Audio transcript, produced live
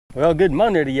Well, good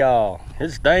Monday to y'all.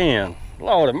 It's Dan.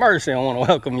 Lord of mercy, I want to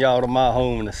welcome y'all to my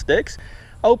home in the sticks.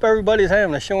 I hope everybody's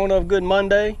having a showing off good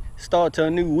Monday, start to a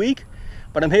new week.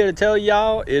 But I'm here to tell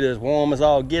y'all it is warm as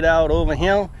all get out over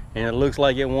here, and it looks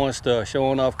like it wants to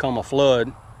showing off come a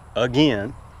flood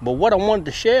again. But what I wanted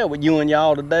to share with you and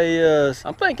y'all today is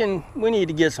I'm thinking we need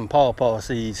to get some PawPaw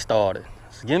seeds started.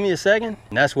 So give me a second,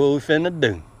 and that's what we finna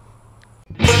do.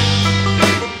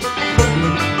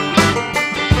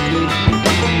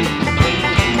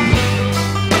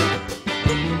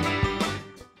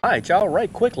 All right, y'all,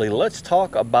 right quickly, let's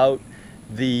talk about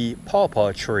the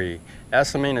PawPaw tree,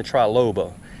 Asimina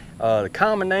triloba. The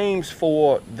common names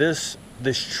for this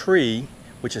tree,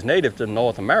 which is native to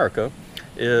North America,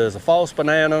 is a false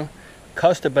banana,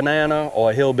 custard banana,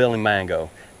 or a hillbilly mango.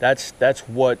 That's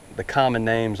what the common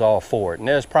names are for it. And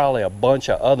there's probably a bunch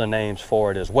of other names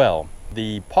for it as well.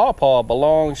 The PawPaw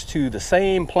belongs to the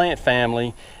same plant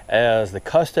family as the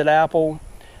custard apple,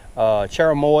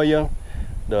 cherimoya,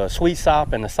 the sweet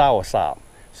sop, and the sour sop.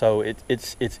 So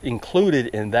it's included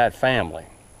in that family.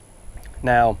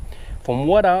 Now, from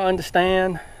what I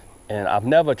understand, and I've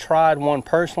never tried one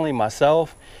personally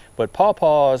myself, but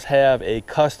PawPaws have a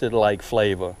custard-like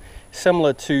flavor,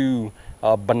 similar to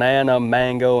banana,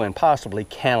 mango, and possibly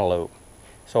cantaloupe.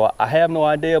 So I have no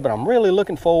idea, but I'm really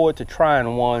looking forward to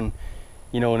trying one,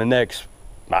 in the next,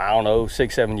 I don't know,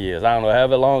 6-7 years. I don't know,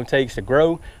 however long it takes to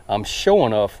grow. I'm sure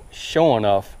enough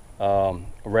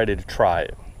ready to try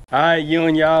it. All right, you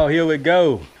and y'all, here we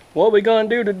go. What we're gonna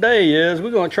do today is we're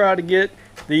gonna try to get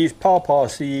these PawPaw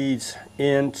seeds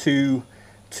into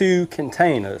 2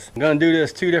 containers. I'm gonna do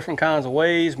this 2 different kinds of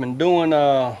ways. Been doing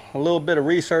a little bit of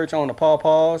research on the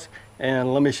PawPaws,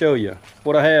 and let me show you.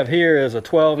 What I have here is a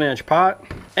 12-inch pot,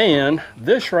 and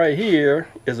this right here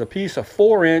is a piece of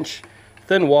 4-inch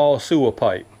thin wall sewer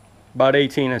pipe, about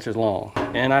 18 inches long.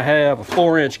 And I have a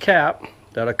 4-inch cap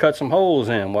that I cut some holes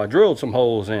in, well, I drilled some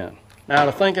holes in. Now,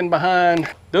 the thinking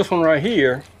behind this one right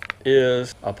here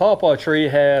is a PawPaw tree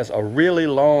has a really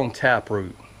long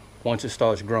taproot once it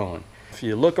starts growing. If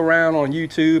you look around on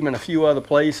YouTube and a few other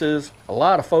places, a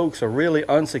lot of folks are really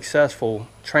unsuccessful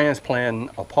transplanting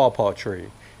a PawPaw tree.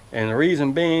 And the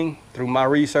reason being, through my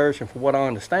research and for what I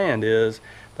understand, is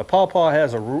the PawPaw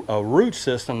has a root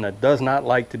system that does not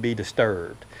like to be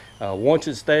disturbed. Once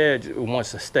it's there, it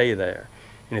wants to stay there.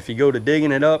 And if you go to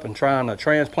digging it up and trying to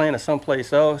transplant it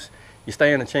someplace else, you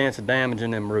stand a chance of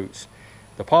damaging them roots.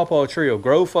 The PawPaw tree will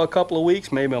grow for a couple of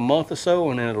weeks, maybe a month or so,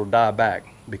 and then it'll die back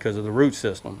because of the root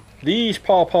system. These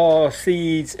PawPaw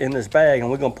seeds in this bag, and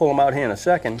we're gonna pull them out here in a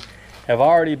second, have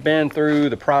already been through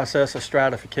the process of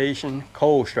stratification,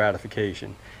 cold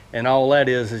stratification. And all that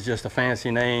is just a fancy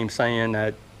name saying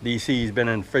that these seeds been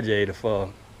in the refrigerator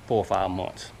for 4 or 5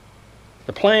 months.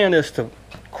 The plan is to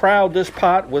crowd this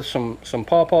pot with some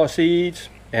PawPaw seeds,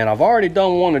 and I've already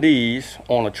done one of these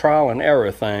on a trial and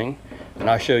error thing, and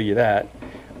I'll show you that.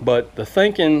 But my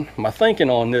thinking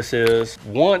on this is,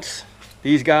 once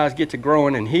these guys get to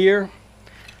growing in here,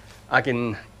 I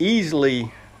can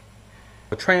easily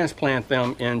transplant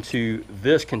them into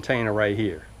this container right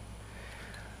here.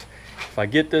 If I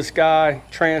get this guy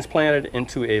transplanted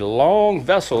into a long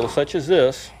vessel such as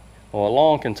this, or a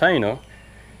long container,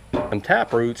 them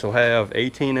tap roots will have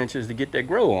 18 inches to get their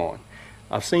grow on.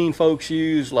 I've seen folks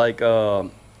use like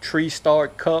tree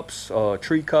start cups,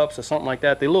 tree cups or something like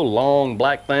that. They're little long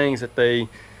black things that they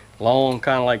long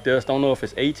kind of like this. Don't know if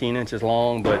it's 18 inches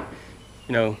long, but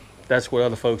that's what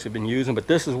other folks have been using. But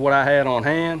this is what I had on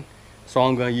hand, so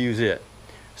I'm going to use it.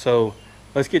 So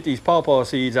let's get these PawPaw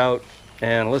seeds out,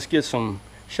 and let's get some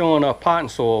showing up potting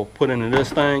soil put into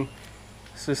this thing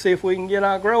to see if we can get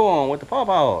our grow on with the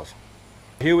PawPaws.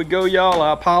 Here we go, y'all.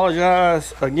 I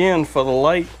apologize again for the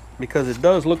light because it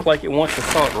does look like it wants to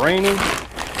start raining.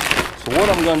 So what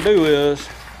I'm gonna do is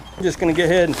I'm just gonna go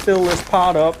ahead and fill this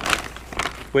pot up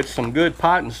with some good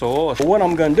potting soil. So what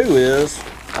I'm gonna do is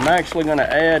I'm actually gonna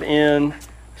add in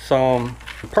some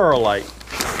perlite,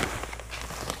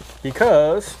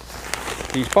 because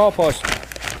these PawPaws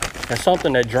are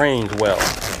something that drains well.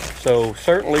 So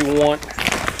certainly want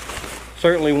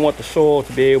the soil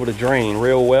to be able to drain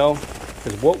real well.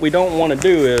 Because what we don't want to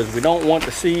do is we don't want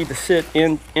the seed to sit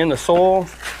in the soil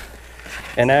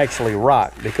and actually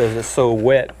rot because it's so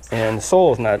wet and the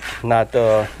soil's not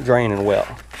draining well.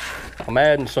 I'm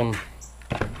adding some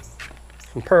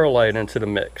perlite into the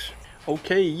mix.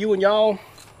 Okay, you and y'all,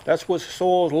 that's what the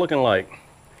soil is looking like.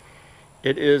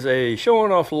 It is a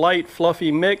showing off light,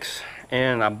 fluffy mix,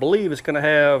 and I believe it's going to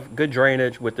have good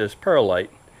drainage with this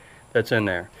perlite that's in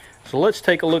there. So let's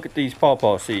take a look at these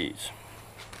PawPaw seeds.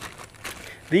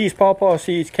 These PawPaw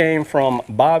seeds came from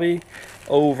Bobby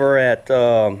over at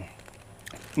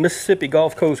Mississippi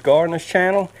Gulf Coast Gardeners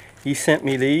channel. He sent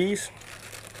me these.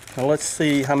 Now let's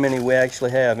see how many we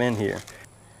actually have in here.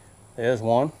 There's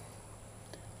one.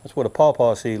 That's what a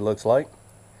pawpaw seed looks like.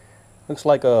 Looks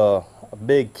like a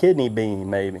big kidney bean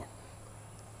maybe.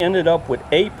 Ended up with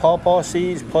 8 pawpaw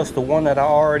seeds plus the one that I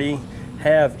already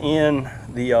have in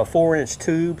the 4-inch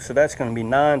tube, so that's going to be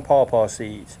 9 pawpaw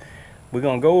seeds. We're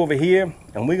going to go over here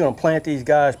and we're going to plant these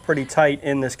guys pretty tight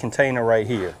in this container right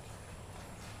here.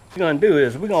 What we're going to do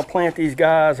is we're going to plant these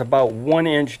guys about 1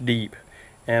 inch deep,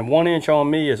 and 1 inch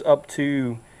on me is up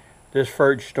to this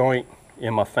first joint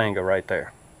in my finger right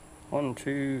there. 1,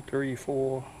 2, 3,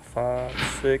 4,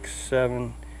 5, 6,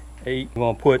 7, 8. We're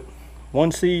going to put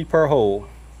 1 seed per hole.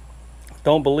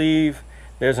 Don't believe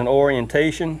there's an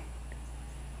orientation,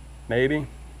 maybe,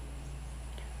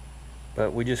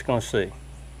 but we're just going to see.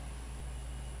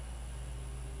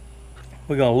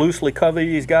 We're going to loosely cover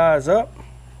these guys up.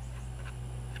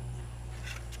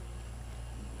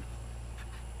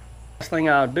 Last thing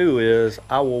I'll do is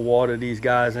I will water these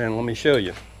guys in. Let me show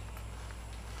you.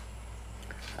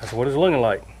 That's what it's looking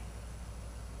like.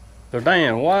 So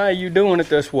Dan, why are you doing it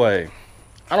this way?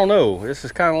 I don't know. This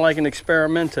is kind of like an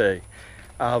experimente.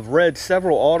 I've read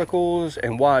several articles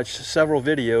and watched several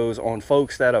videos on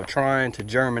folks that are trying to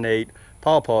germinate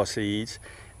pawpaw seeds,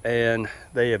 and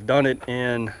they have done it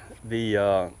in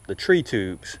the tree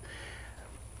tubes.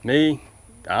 Me,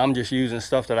 I'm just using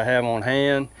stuff that I have on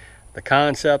hand. The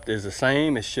concept is the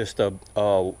same. It's just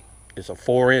it's a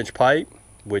 4-inch pipe,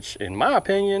 which in my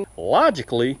opinion,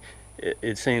 logically,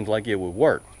 it seems like it would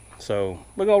work. So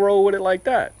we're gonna roll with it like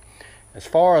that. As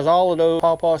far as all of those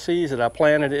pawpaw seeds that I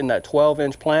planted in that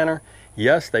 12-inch planter,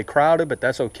 yes, they crowded, but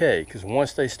that's okay, because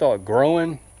once they start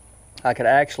growing, I could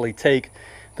actually take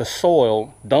the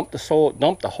soil, dump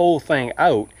the whole thing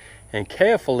out, and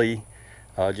carefully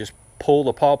just pull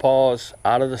the pawpaws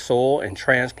out of the soil and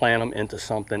transplant them into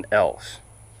something else.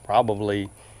 Probably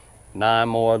 9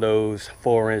 more of those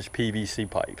 4-inch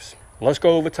PVC pipes. Let's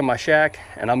go over to my shack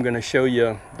and I'm going to show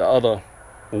you the other,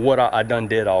 what I done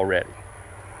did already.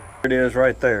 Here it is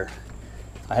right there.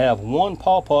 I have 1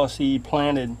 pawpaw seed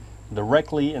planted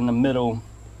directly in the middle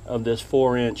of this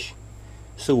 4-inch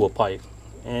sewer pipe,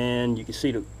 and you can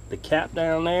see the cap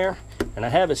down there, and I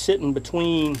have it sitting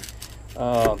between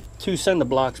 2 cinder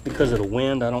blocks because of the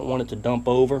wind. I don't want it to dump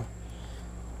over,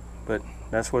 but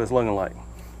that's what it's looking like.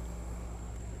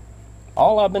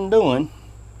 All I've been doing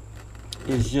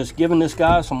is just giving this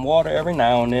guy some water every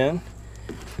now and then.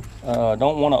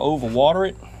 Don't want to overwater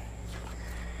it.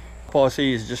 Pawpaw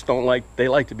seeds just they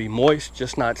like to be moist,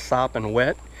 just not sopping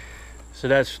wet. So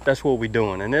that's what we're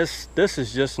doing. And this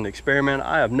is just an experiment.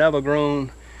 I have never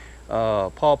grown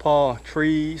pawpaw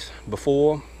trees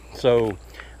before, so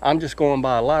I'm just going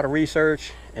by a lot of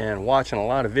research and watching a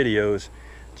lot of videos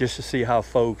just to see how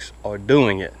folks are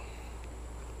doing it.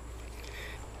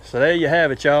 So there you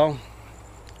have it, y'all.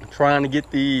 Trying to get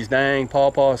these dang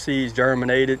pawpaw seeds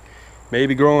germinated,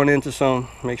 maybe growing into some,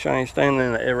 make sure I ain't standing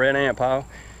in a red ant pile,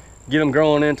 get them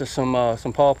growing into some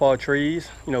pawpaw trees.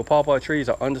 You know, pawpaw trees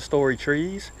are understory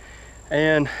trees,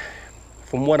 and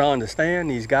from what I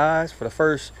understand, these guys, for the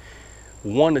first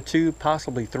 1 to 2,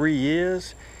 possibly 3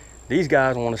 years, these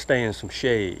guys want to stay in some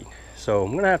shade. So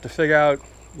I'm gonna have to figure out,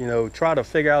 you know, try to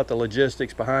figure out the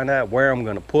logistics behind that, where I'm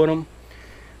gonna put them.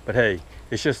 But hey,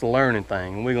 it's just a learning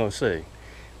thing, and we're gonna see.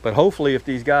 But hopefully if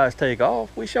these guys take off,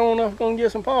 we sure enough gonna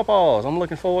get some pawpaws. I'm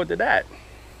looking forward to that.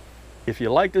 If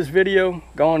you like this video,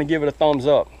 go on and give it a thumbs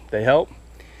up. They help.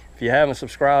 If you haven't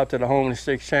subscribed to the Home and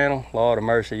Sticks channel, Lord of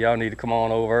mercy, y'all need to come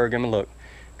on over, give me a look,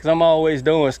 because I'm always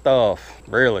doing stuff,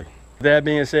 really. With that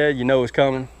being said, you know it's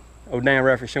coming. Oh, Dan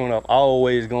Referee showing up,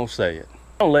 always gonna say it.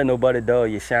 Don't let nobody dull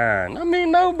your shine. I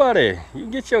mean, nobody. You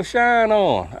get your shine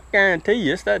on. I guarantee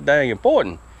you it's that dang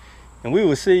important. And we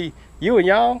will see you and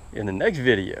y'all in the next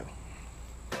video.